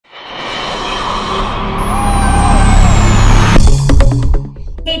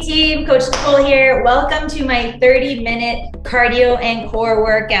Coach Nicole here. Welcome to my 30-minute cardio and core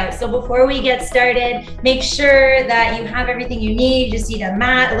workout. So before we get started, make sure that you have everything you need. You just need a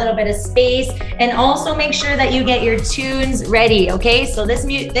mat, a little bit of space, and also make sure that you get your tunes ready, okay? So this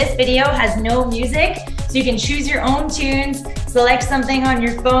video has no music, so you can choose your own tunes, select something on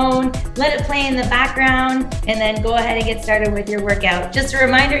your phone, let it play in the background, and then go ahead and get started with your workout. Just a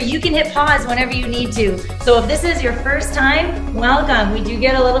reminder, you can hit pause whenever you need to. So if this is your first time, welcome. We do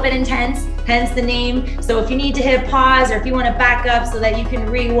get a little bit intense, hence the name. So if you need to hit pause or if you want to back up so that you can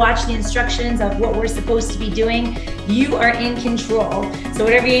re-watch the instructions of what we're supposed to be doing, you are in control. So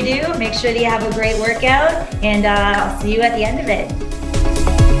whatever you do, make sure that you have a great workout, and I'll see you at the end of it.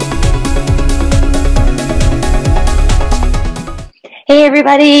 Hey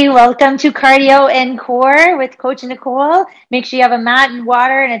everybody, welcome to Cardio and Core with Coach Nicole. Make sure you have a mat and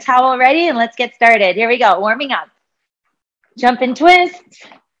water and a towel ready, and let's get started. Here we go, warming up. Jump and twist.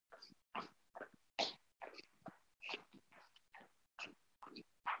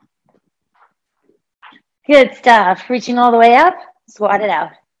 Good stuff. Reaching all the way up, squat it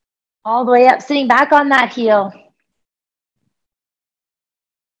out. All the way up, sitting back on that heel.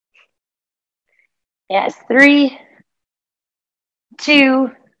 Yes, 3,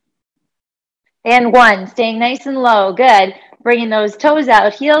 2, and 1. Staying nice and low. Good. Bringing those toes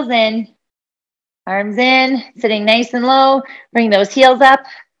out, heels in, arms in, sitting nice and low. Bring those heels up.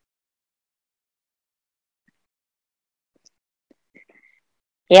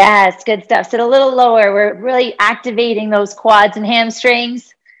 Yes, good stuff. Sit a little lower. We're really activating those quads and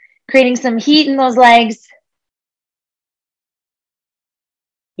hamstrings, creating some heat in those legs.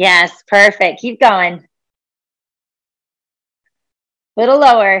 Yes, perfect. Keep going. Little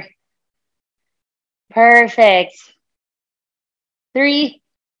lower. Perfect. 3,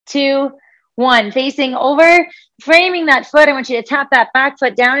 2, 1. Facing over, framing that foot. I want you to tap that back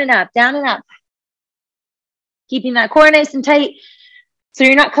foot down and up, down and up. Keeping that core nice and tight so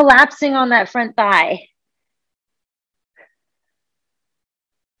you're not collapsing on that front thigh.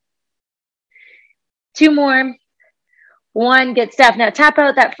 Two more. 1, good stuff. Now tap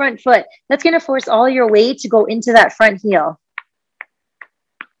out that front foot. That's going to force all your weight to go into that front heel.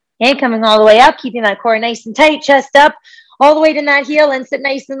 Okay, coming all the way up, keeping that core nice and tight, chest up, all the way to that heel, and sit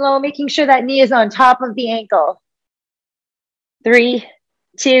nice and low, making sure that knee is on top of the ankle. 3,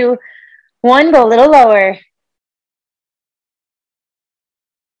 2, 1, go a little lower.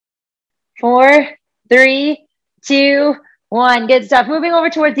 4, 3, 2, 1. Good stuff. Moving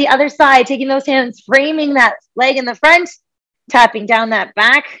over towards the other side, taking those hands, framing that leg in the front, tapping down that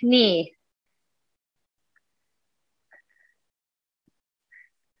back knee.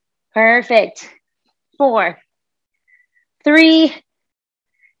 Perfect. 4, 3,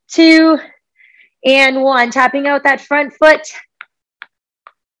 2, and 1. Tapping out that front foot,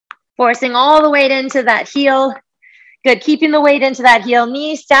 forcing all the weight into that heel. Good. Keeping the weight into that heel.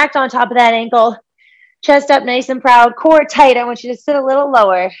 Knee stacked on top of that ankle. Chest up nice and proud. Core tight. I want you to sit a little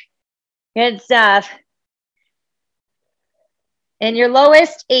lower. Good stuff. And your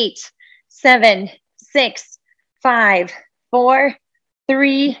lowest, 8, 7, 6, 5, 4,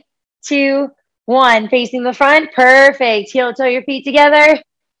 3, 2, 1. Facing the front. Perfect. Heel toe your feet together.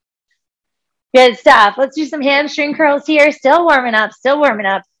 Good stuff. Let's do some hamstring curls here. Still warming up. Still warming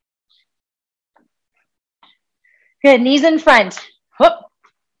up. Good. Knees in front. Whoop.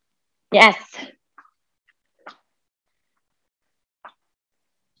 Yes.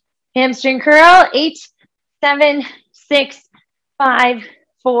 Hamstring curl. 8, 7, 6, 5,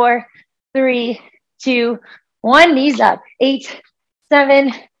 4, 3, 2, 1. Knees up. 8,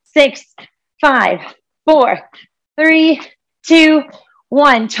 7, 6, 5, 4, 3, 2,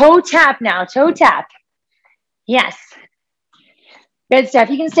 1. Toe tap now. Toe tap. Yes. Good stuff.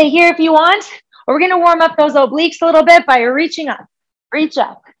 You can stay here if you want, or we're going to warm up those obliques a little bit by reaching up. Reach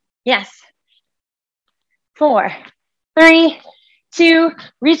up. Yes. 4, 3, 2,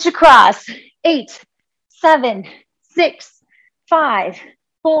 reach across. 8, 7, 6, 5,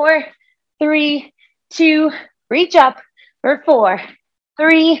 4, 3, 2, reach up for 4,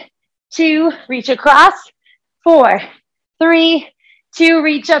 3, 2, reach across. 4, 3, 2,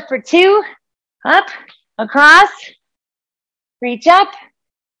 reach up for 2, up, across, reach up,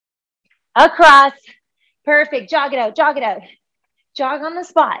 across. Perfect. Jog it out, jog it out. Jog on the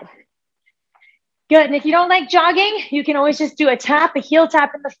spot. Good. And if you don't like jogging, you can always just do a tap, a heel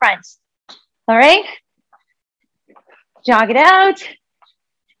tap in the front. All right? Jog it out.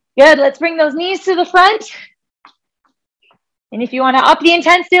 Good. Let's bring those knees to the front. And if you want to up the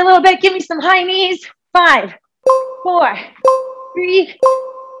intensity a little bit, give me some high knees. 5, 4, 3,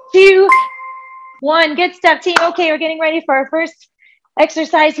 2, 1. Good stuff, team. Okay, we're getting ready for our first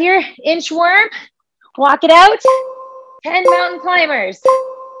exercise here, inchworm, walk it out, 10 mountain climbers,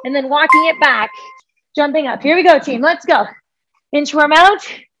 and then walking it back, jumping up. Here we go, team, let's go. Inchworm out,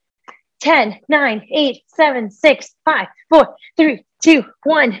 10, 9, 8, 7, 6, 5, 4, 3, 2,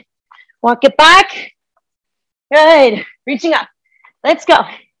 1. Walk it back. Good. Reaching up. Let's go.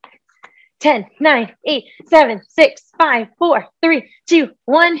 10, 9, 8, 7, 6, 5, 4, 3, 2,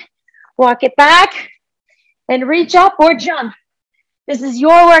 1. Walk it back and reach up or jump. This is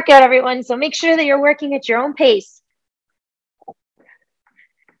your workout, everyone, so make sure that you're working at your own pace.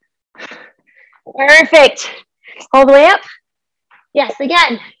 Perfect. All the way up. Yes,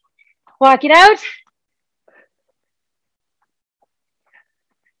 again. Walk it out.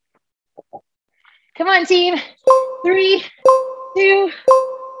 Come on, team. 3, 2,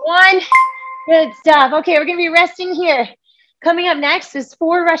 1. Good stuff. Okay, we're going to be resting here. Coming up next is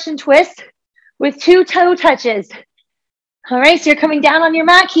 4 Russian twists with 2 toe touches. All right, so you're coming down on your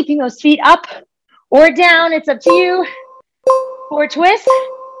mat, keeping those feet up or down. It's up to you. 4 twists,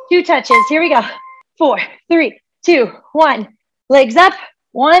 2 touches. Here we go. 4, 3, 2, 1. Legs up.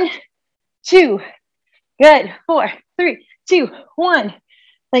 1, 2. Good. 4, 3, 2, 1.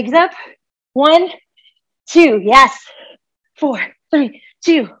 Legs up. 1, 2. Yes. 4, 3,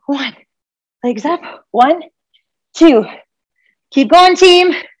 2, 1. Legs up. 1, 2. Keep going,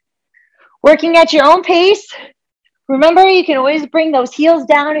 team. Working at your own pace. Remember, you can always bring those heels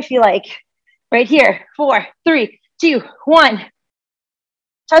down if you like. Right here. 4, 3, 2, 1.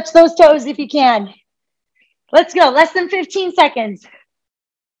 Touch those toes if you can. Let's go. Less than 15 seconds.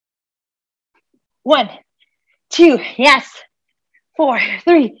 1, 2. Yes. 4,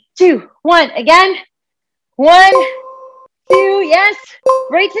 3, 2, 1. Again. 1, 2. Yes.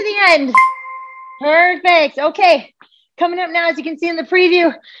 Right to the end. Perfect. Okay. Coming up now, as you can see in the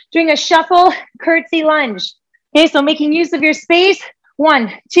preview, doing a shuffle curtsy lunge. Okay, so making use of your space.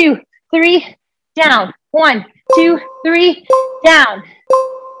 1, 2, 3, down. 1, 2, 3, down.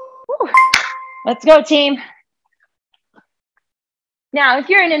 Woo. Let's go, team. Now, if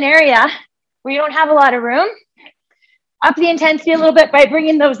you're in an area where you don't have a lot of room, up the intensity a little bit by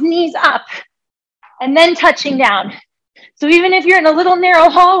bringing those knees up and then touching down. So even if you're in a little narrow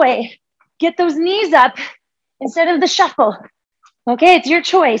hallway, get those knees up instead of the shuffle. Okay, it's your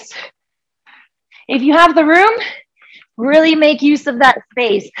choice. If you have the room, really make use of that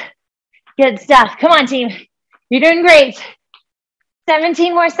space. Good stuff. Come on, team. You're doing great.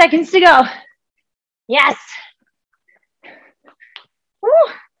 17 more seconds to go. Yes. Woo.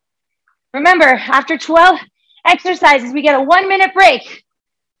 Remember, after 12 exercises, we get a 1-minute break.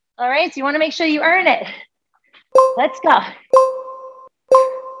 All right, so you want to make sure you earn it. Let's go.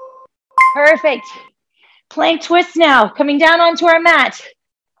 Perfect. Plank twist now, coming down onto our mat.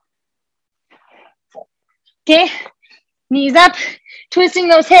 Okay, knees up, twisting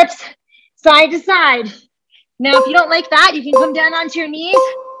those hips side to side. Now, if you don't like that, you can come down onto your knees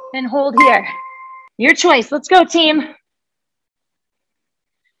and hold here. Your choice. Let's go, team.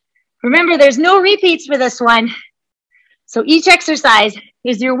 Remember, there's no repeats for this one. So each exercise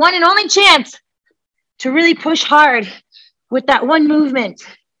is your one and only chance to really push hard with that one movement.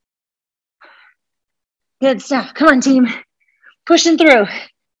 Good stuff. Come on, team. Pushing through.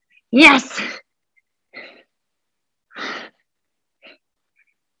 Yes.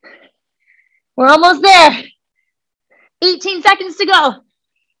 We're almost there. 18 seconds to go.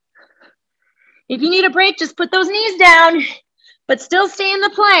 If you need a break, just put those knees down, but still stay in the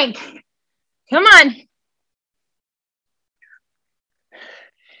plank. Come on.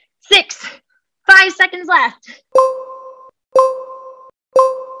 6, 5 seconds left.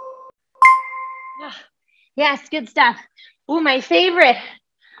 Yes, good stuff. Ooh, my favorite.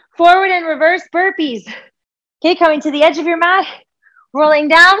 Forward and reverse burpees. Okay, coming to the edge of your mat, rolling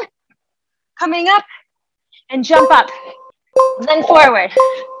down, coming up, and jump up. Then forward.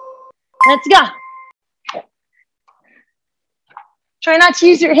 Let's go. Try not to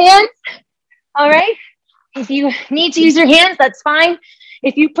use your hands. All right. If you need to use your hands, that's fine.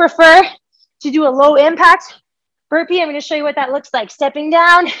 If you prefer to do a low impact burpee, I'm going to show you what that looks like. Stepping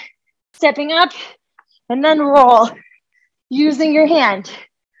down, stepping up, and then roll using your hand.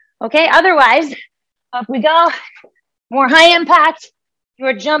 Okay, otherwise, up we go. More high impact.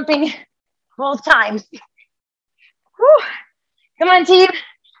 You're jumping both times. Whew. Come on, team.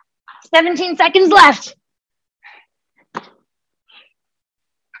 17 seconds left.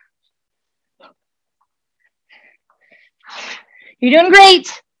 You're doing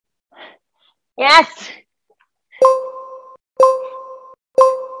great. Yes.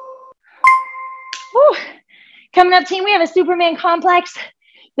 Whew. Coming up, team, we have a Superman complex.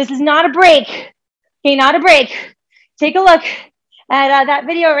 This is not a break. Okay, not a break. Take a look at that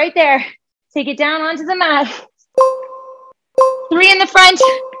video right there. Take it down onto the mat. 3 in the front,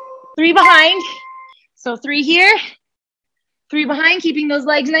 3 behind. So 3 here, 3 behind, keeping those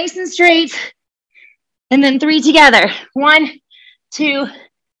legs nice and straight. And then 3 together. 1, 2,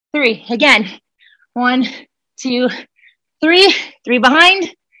 3. Again, 1, 2, 3. 3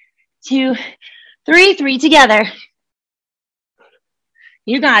 behind, 2, 3. 3 together.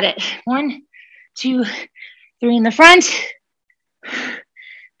 You got it. 1, 2, 3 in the front,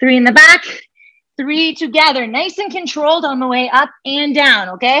 3 in the back, 3 together. Nice and controlled on the way up and down,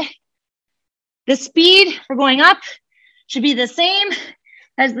 okay? The speed for going up should be the same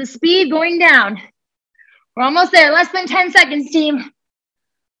as the speed going down. We're almost there. Less than 10 seconds, team.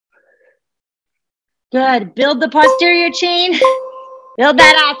 Good. Build the posterior chain. Build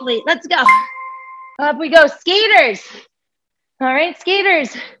that athlete. Let's go. Up we go. Skaters. All right,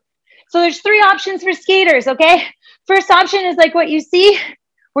 skaters. So there's 3 options for skaters, okay? First option is like what you see,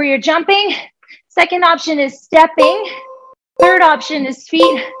 where you're jumping. Second option is stepping. Third option is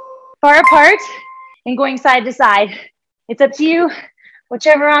feet far apart and going side to side. It's up to you,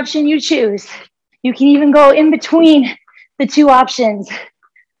 whichever option you choose. You can even go in between the 2 options.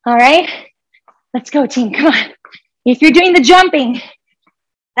 All right? Let's go, team. Come on. If you're doing the jumping,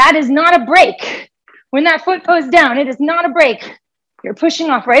 that is not a break. When that foot goes down, it is not a break. You're pushing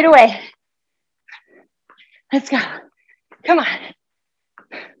off right away. Let's go. Come on.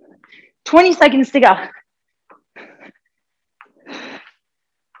 20 seconds to go.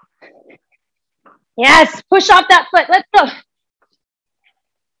 Yes, push off that foot. Let's go.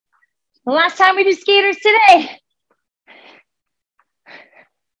 The last time we do skaters today.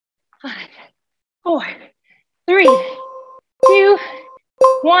 5, 4, 3, 2,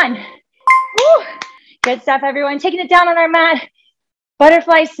 1. Woo. Good stuff, everyone. Taking it down on our mat.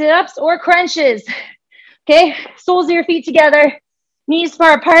 Butterfly sit-ups or crunches. Okay, soles of your feet together, knees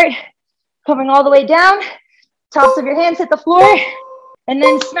far apart, covering all the way down. Tops of your hands hit the floor, and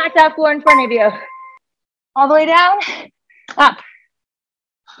then smack that floor in front of you. All the way down, up.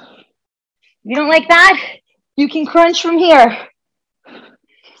 If you don't like that, you can crunch from here.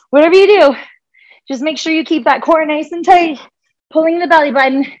 Whatever you do, just make sure you keep that core nice and tight, pulling the belly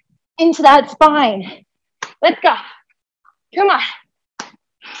button into that spine. Let's go. Come on.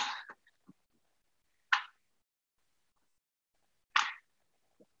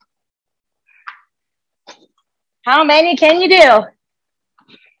 How many can you do? Let's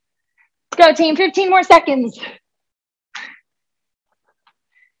go, team. 15 more seconds.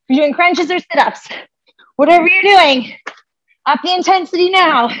 You're doing crunches or sit-ups. Whatever you're doing, up the intensity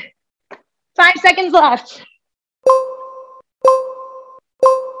now. 5 seconds left.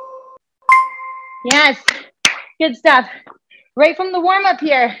 Yes, good stuff. Right from the warm-up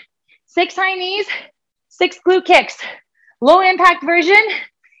here. 6 high knees, 6 glute kicks. Low impact version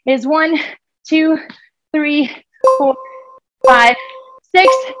is 1, 2, 3, 4, 5,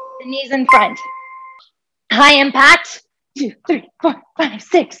 6, the knees in front. High impact, 2, 3, 4, 5,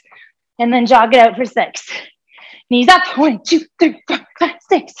 6, and then jog it out for 6. Knees up, 1, 2, 3, 4, 5,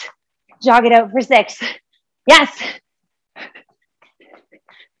 6. Jog it out for 6. Yes.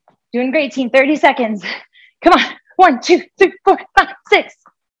 Doing great, team. 30 seconds. Come on. 1, 2, 3, 4, 5, 6.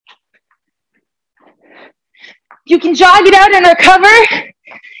 You can jog it out and recover.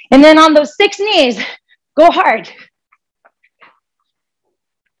 And then on those 6 knees, go hard.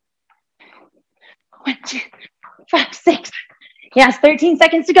 1, 2, 5, 6. Yes, 13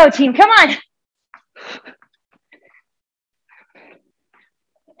 seconds to go, team. Come on.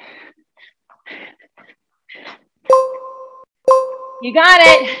 You got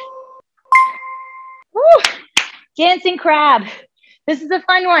it. Woo. Dancing crab. This is a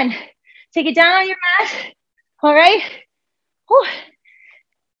fun one. Take it down on your mat. All right. Woo.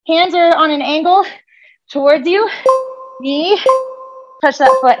 Hands are on an angle towards you. Knee, touch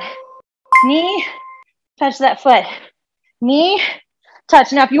that foot. Knee, touch that foot. Knee,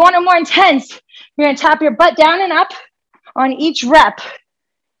 touch. Now, if you want it more intense, you're going to tap your butt down and up on each rep.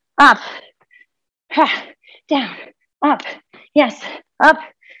 Up, down, up. Yes, up,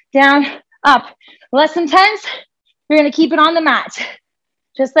 down, up. Less intense, you're going to keep it on the mat.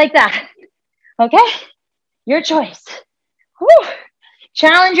 Just like that. Okay? Your choice. Woo.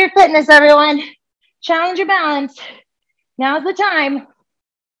 Challenge your fitness, everyone. Challenge your balance. Now's the time.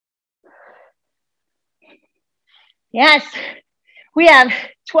 Yes, we have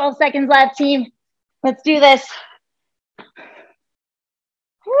 12 seconds left, team. Let's do this.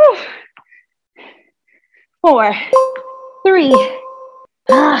 Woo. 4, 3.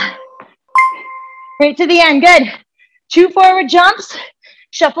 Right to the end. Good. 2 forward jumps.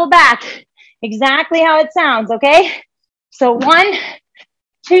 Shuffle back. Exactly how it sounds, okay? So 1,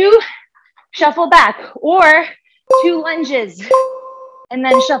 2, shuffle back, or 2 lunges and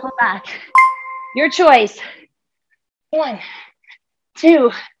then shuffle back. Your choice. 1, 2,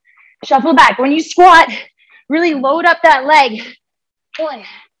 shuffle back. When you squat, really load up that leg. 1,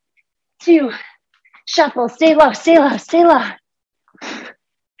 2, shuffle. Stay low, stay low, stay low.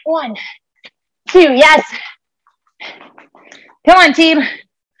 1, 2, yes. Come on, team.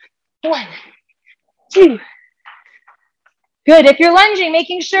 1, 2. Good. If you're lunging,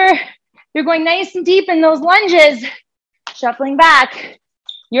 making sure you're going nice and deep in those lunges. Shuffling back.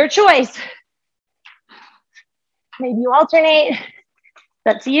 Your choice. Maybe you alternate.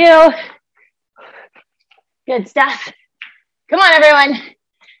 It's up to you. Good stuff. Come on, everyone.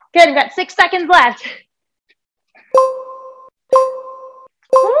 Good. We've got 6 seconds left.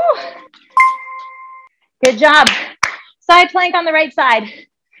 Woo. Good job. Side plank on the right side.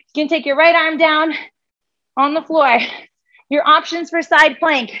 You can take your right arm down on the floor. Your options for side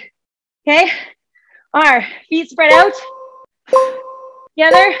plank, okay, are feet spread out,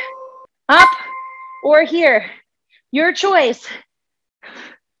 together, up, or here. Your choice.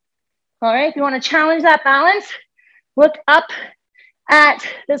 All right, if you want to challenge that balance, look up at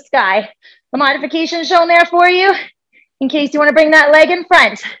the sky. The modification shown there for you in case you want to bring that leg in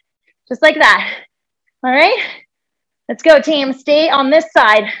front, just like that. All right, let's go, team. Stay on this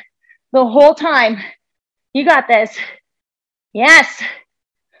side the whole time. You got this. Yes.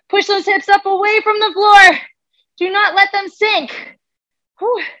 Push those hips up away from the floor. Do not let them sink.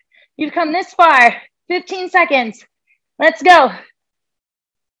 Whew. You've come this far. 15 seconds. Let's go.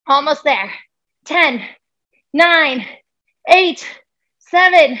 Almost there. 10, 9, 8,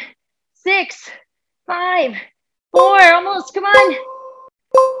 7, 6, 5, 4. Almost. Come on.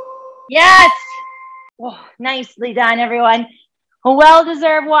 Yes. Oh, nicely done, everyone. A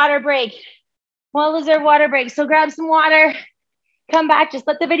well-deserved water break. Well-deserved water break. So grab some water. Come back. Just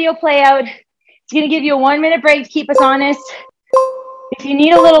let the video play out. It's going to give you a 1-minute break to keep us honest. If you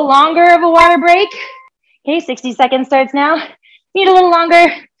need a little longer of a water break, okay, 60 seconds starts now. Need a little longer,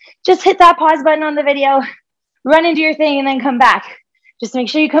 just hit that pause button on the video, run into your thing, and then come back. Just make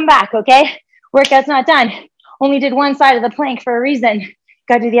sure you come back, okay? Workout's not done. Only did one side of the plank for a reason.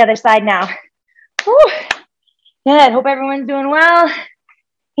 Got to do the other side now. Whew. Good. Hope everyone's doing well.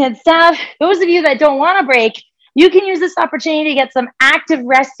 Good stuff. Those of you that don't want to break, you can use this opportunity to get some active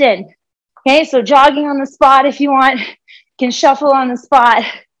rest in. Okay, so jogging on the spot if you want. You can shuffle on the spot.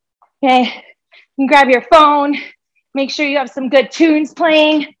 Okay, you can grab your phone. Make sure you have some good tunes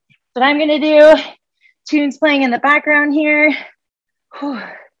playing. That's what I'm going to do. Tunes playing in the background here. Whew.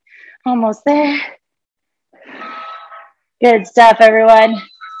 Almost there. Good stuff, everyone.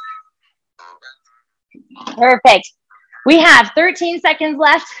 Perfect. We have 13 seconds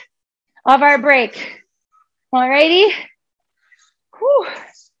left of our break. Alrighty. Whew.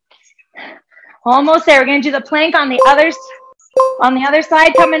 Almost there. We're going to do the plank on the other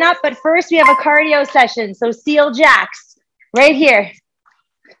side coming up, but first we have a cardio session. So seal jacks right here.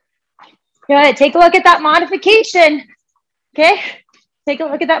 Good. Take a look at that modification. Okay. Take a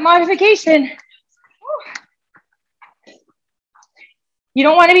look at that modification. You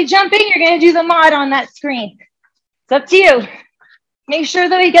don't want to be jumping. You're going to do the mod on that screen. It's up to you. Make sure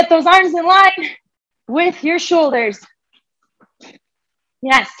that you get those arms in line with your shoulders.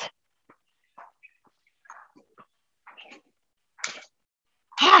 Yes.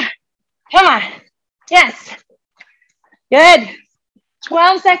 Come on. Yes. Good.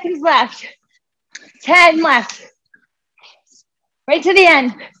 12 seconds left. 10 left. Right to the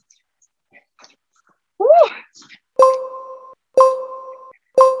end. Woo.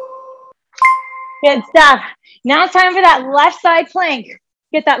 Good stuff. Now it's time for that left side plank.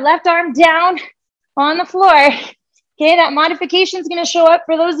 Get that left arm down on the floor. Okay, that modification is going to show up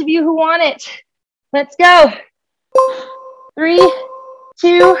for those of you who want it. Let's go. 3,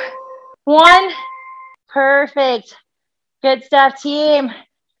 2, 1. Perfect. Good stuff, team.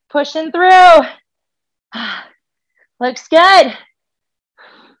 Pushing through. Looks good.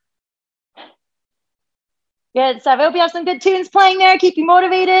 Good stuff. I hope you have some good tunes playing there. Keep you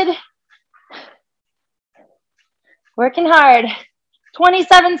motivated. Working hard.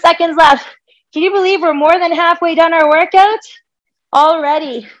 27 seconds left. Can you believe we're more than halfway done our workout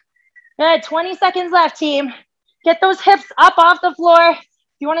already? Good. 20 seconds left, team. Get those hips up off the floor. If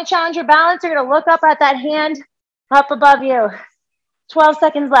you want to challenge your balance, you're going to look up at that hand up above you. 12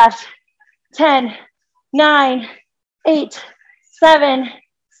 seconds left. 10, 9, 8, 7,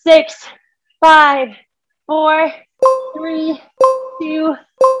 6, 5, 4, 3, 2,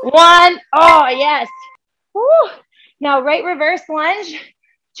 1. Oh, yes. Woo. Now, right reverse lunge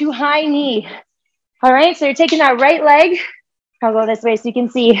to high knee. All right, so you're taking that right leg. I'll go this way so you can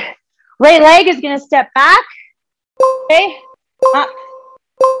see. Right leg is gonna step back, okay? Up,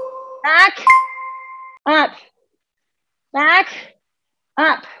 back, up, back,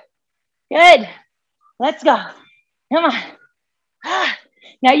 up. Good. Let's go. Come on.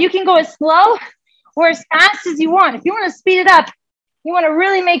 Now you can go as slow or as fast as you want. If you want to speed it up, you want to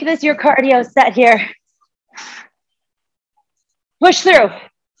really make this your cardio set here. Push through.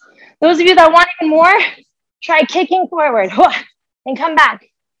 Those of you that want even more, try kicking forward and come back.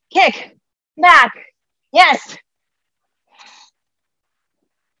 Kick, back. Yes.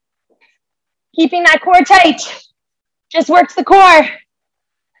 Keeping that core tight. Just works the core.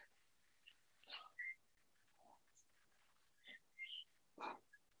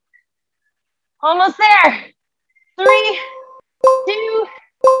 Almost there. 3, 2.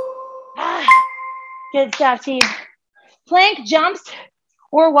 Good stuff, team. Plank jumps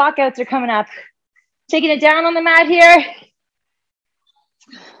or walkouts are coming up. Taking it down on the mat here.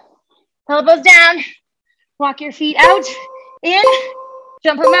 Elbows down. Walk your feet out, in,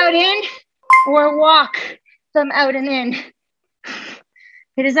 jump them out in, or walk them out and in.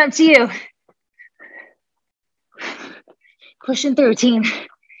 It is up to you. Pushing through, team.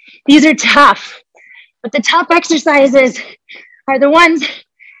 These are tough, but the tough exercises are the ones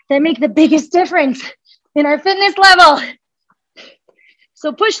that make the biggest difference in our fitness level.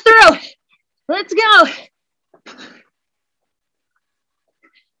 So push through. Let's go.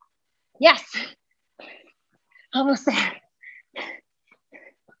 Yes. Almost there.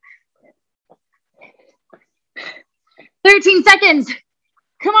 13 seconds.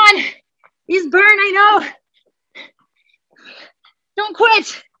 Come on. These burn, I know. Don't quit.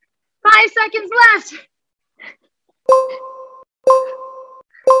 5 seconds left.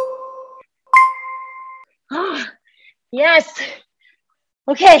 Oh, yes.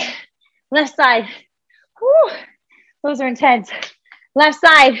 Okay. Left side. Whew. Those are intense. Left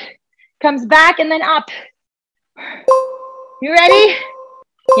side comes back and then up. You ready?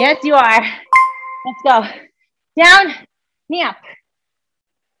 Yes, you are. Let's go. Down, knee up.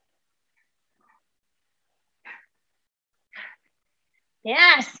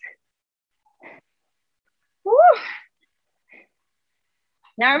 Yes. Woo.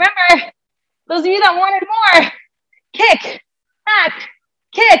 Now remember, those of you that wanted more, kick, back,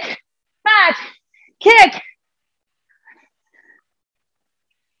 kick, back, kick.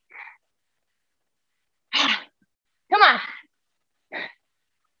 Come on.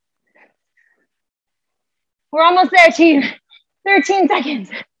 We're almost there, team. 13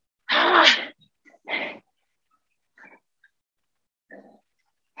 seconds.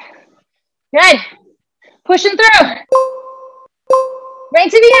 Good. Pushing through. Right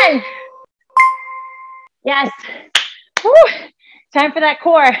to the end. Yes. Woo. Time for that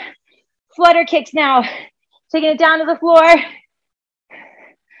core. Flutter kicks now. Taking it down to the floor.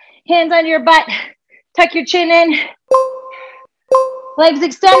 Hands under your butt. Tuck your chin in. Legs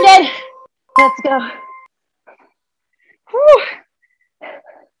extended. Let's go. Woo.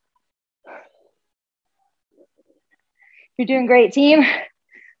 You're doing great, team.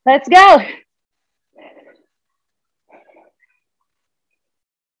 Let's go.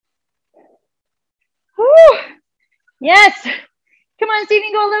 Woo. Yes. Come on, see if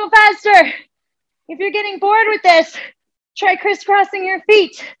you can go a little faster. If you're getting bored with this, try crisscrossing your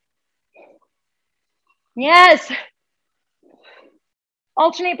feet. Yes.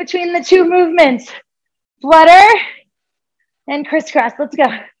 Alternate between the two movements. Flutter and crisscross. Let's go.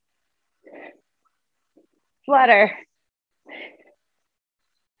 Flutter.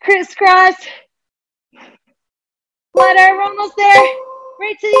 Crisscross. Flutter. We're almost there.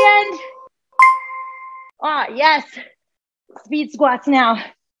 Right to the end. Ah, yes. Speed squats now.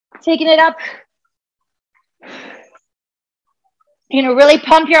 Taking it up. You're gonna really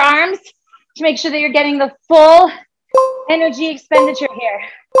pump your arms to make sure that you're getting the full energy expenditure here.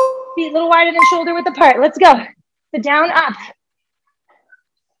 Feet a little wider than shoulder width apart. Let's go. The down, up.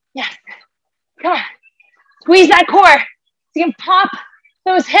 Yes. Come on. Squeeze that core so you can pop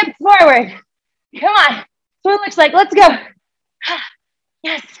those hips forward. Come on. That's what it looks like. Let's go.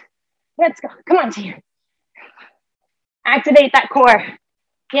 Yes. Let's go. Come on, team. Activate that core.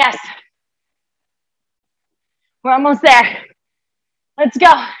 Yes. We're almost there. Let's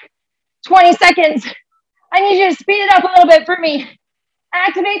go. 20 seconds. I need you to speed it up a little bit for me.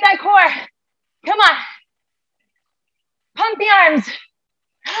 Activate that core. Come on. Pump the arms.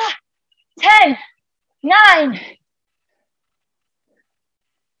 10, 9.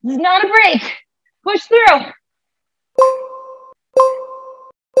 This is not a break. Push through.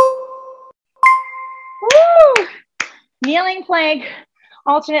 Woo! Kneeling plank,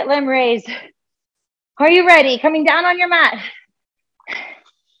 alternate limb raise. Are you ready? Coming down on your mat.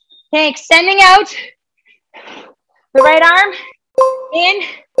 Okay, extending out. The right arm, in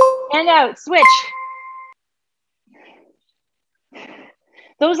and out. Switch.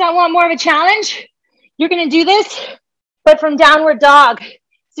 Those that want more of a challenge, you're gonna do this, but from downward dog.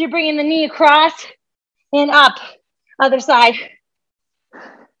 So you're bringing the knee across and up, other side.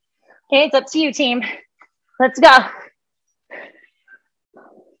 Okay, it's up to you, team. Let's go.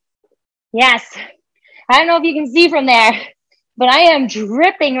 Yes. I don't know if you can see from there, but I am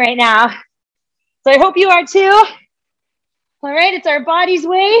dripping right now. So I hope you are too. All right, it's our body's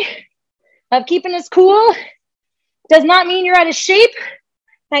way of keeping us cool. Does not mean you're out of shape.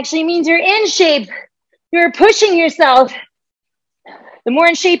 Actually means you're in shape. You're pushing yourself. The more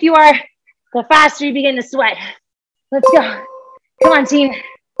in shape you are, the faster you begin to sweat. Let's go. Come on, team.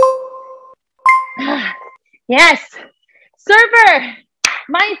 Yes. Surfer,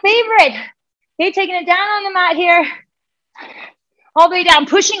 my favorite. Okay, taking it down on the mat here. All the way down,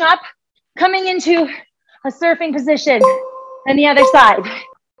 pushing up, coming into a surfing position. And the other side.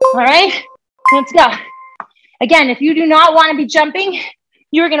 All right, let's go. Again, if you do not want to be jumping,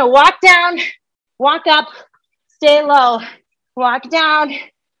 you're going to walk down, walk up, stay low. Walk down,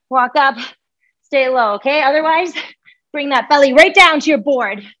 walk up, stay low, okay? Otherwise, bring that belly right down to your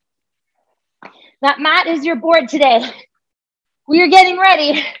board. That mat is your board today. We are getting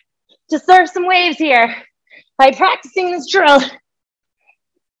ready to surf some waves here by practicing this drill.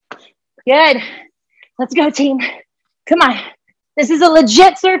 Good. Let's go, team. Come on. This is a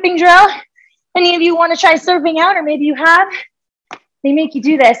legit surfing drill. Any of you want to try surfing out, or maybe you have, they make you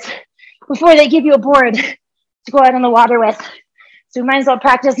do this before they give you a board to go out on the water with. So we might as well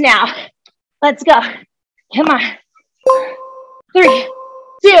practice now. Let's go. Come on. 3,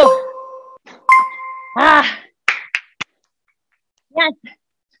 2. Yes.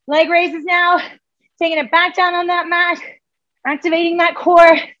 Leg raises now. Taking it back down on that mat. Activating that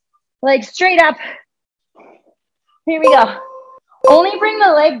core. Legs straight up. Here we go. Only bring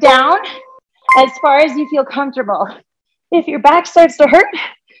the leg down as far as you feel comfortable. If your back starts to hurt,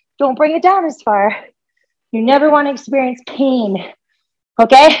 don't bring it down as far. You never want to experience pain,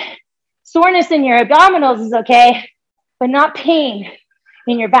 okay? Soreness in your abdominals is okay, but not pain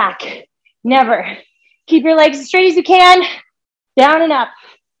in your back. Never. Keep your legs as straight as you can, down and up.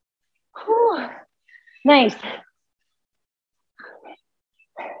 Whew. Nice.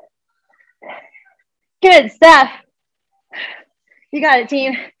 Good stuff. You got it,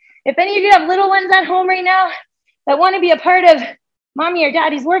 team. If any of you have little ones at home right now that want to be a part of mommy or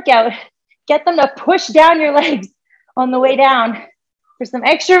daddy's workout, get them to push down your legs on the way down for some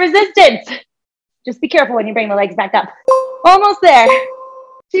extra resistance. Just be careful when you bring the legs back up. Almost there.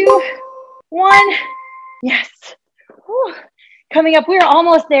 2, 1. Yes. Whew. Coming up, we're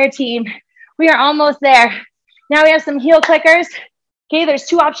almost there, team. We are almost there. Now we have some heel clickers. Okay, there's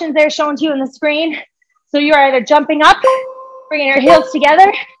 2 options there shown to you on the screen. So you're either jumping up, bringing your heels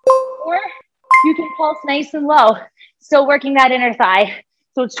together, or you can pulse nice and low, still working that inner thigh.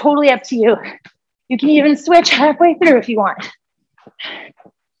 So it's totally up to you. You can even switch halfway through if you want.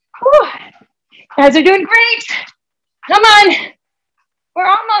 Whew. Guys are doing great. Come on. We're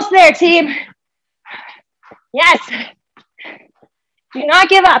almost there, team. Yes. Do not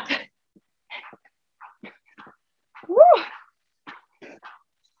give up. Whew.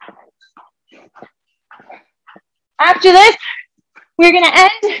 After this, we're going to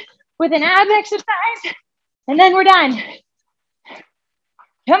end with an ab exercise, and then we're done.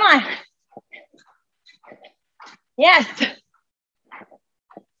 Come on. Yes.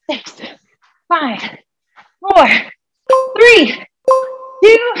 6, 5, 4, 3,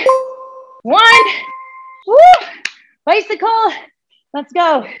 2, 1. Woo! Bicycle. Let's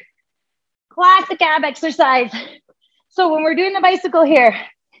go. Classic ab exercise. So when we're doing the bicycle here,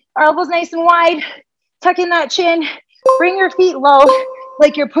 our elbows nice and wide, tuck in that chin, bring your feet low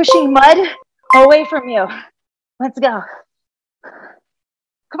like you're pushing mud away from you. Let's go.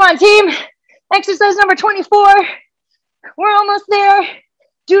 Come on, team. Exercise number 24. We're almost there.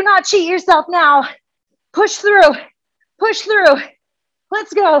 Do not cheat yourself now. Push through. Push through.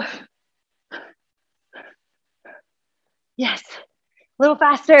 Let's go. Yes. A little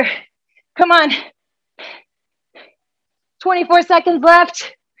faster. Come on. 24 seconds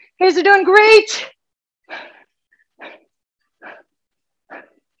left. You guys are doing great.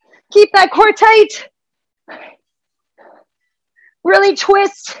 Keep that core tight. Really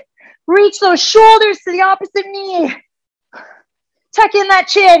twist. Reach those shoulders to the opposite knee. Tuck in that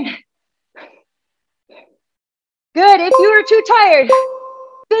chin. Good. If you are too tired,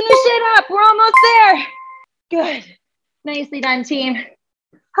 finish it up. We're almost there. Good. Nicely done, team.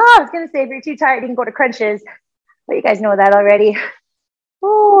 Oh, I was going to say, if you're too tired, you can go to crunches. But you guys know that already.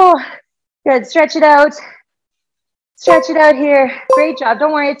 Oh, good. Stretch it out. Stretch it out here. Great job.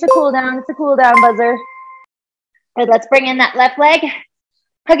 Don't worry. It's a cool down. It's a cool down buzzer. Good. Let's bring in that left leg.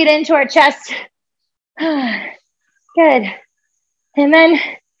 Hug it into our chest. Good. And then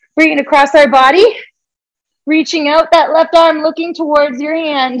bring it across our body. Reaching out that left arm, looking towards your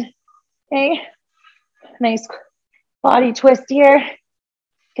hand. Okay. Nice body twist here.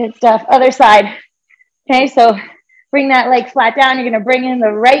 Good stuff. Other side. Okay, so bring that leg flat down. You're going to bring in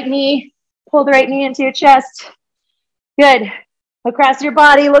the right knee. Pull the right knee into your chest. Good. Across your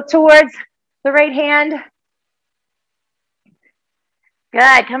body, look towards the right hand.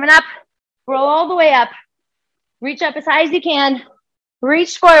 Good. Coming up. Roll all the way up. Reach up as high as you can.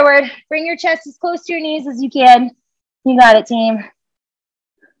 Reach forward. Bring your chest as close to your knees as you can. You got it, team.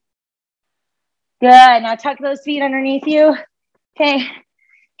 Good. Now tuck those feet underneath you. Okay.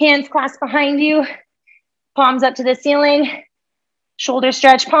 Hands clasped behind you. Palms up to the ceiling. Shoulder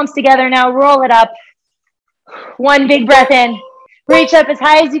stretch. Palms together. Now roll it up. One big breath in. Reach up as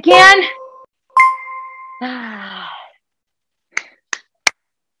high as you can.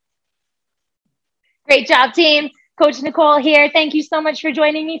 Great job, team. Coach Nicole here. Thank you so much for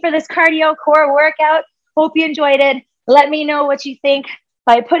joining me for this cardio core workout. Hope you enjoyed it. Let me know what you think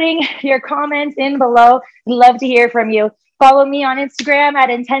by putting your comments in below. I'd love to hear from you. Follow me on Instagram at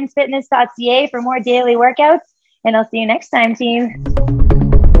intensefitness.ca for more daily workouts. And I'll see you next time, team.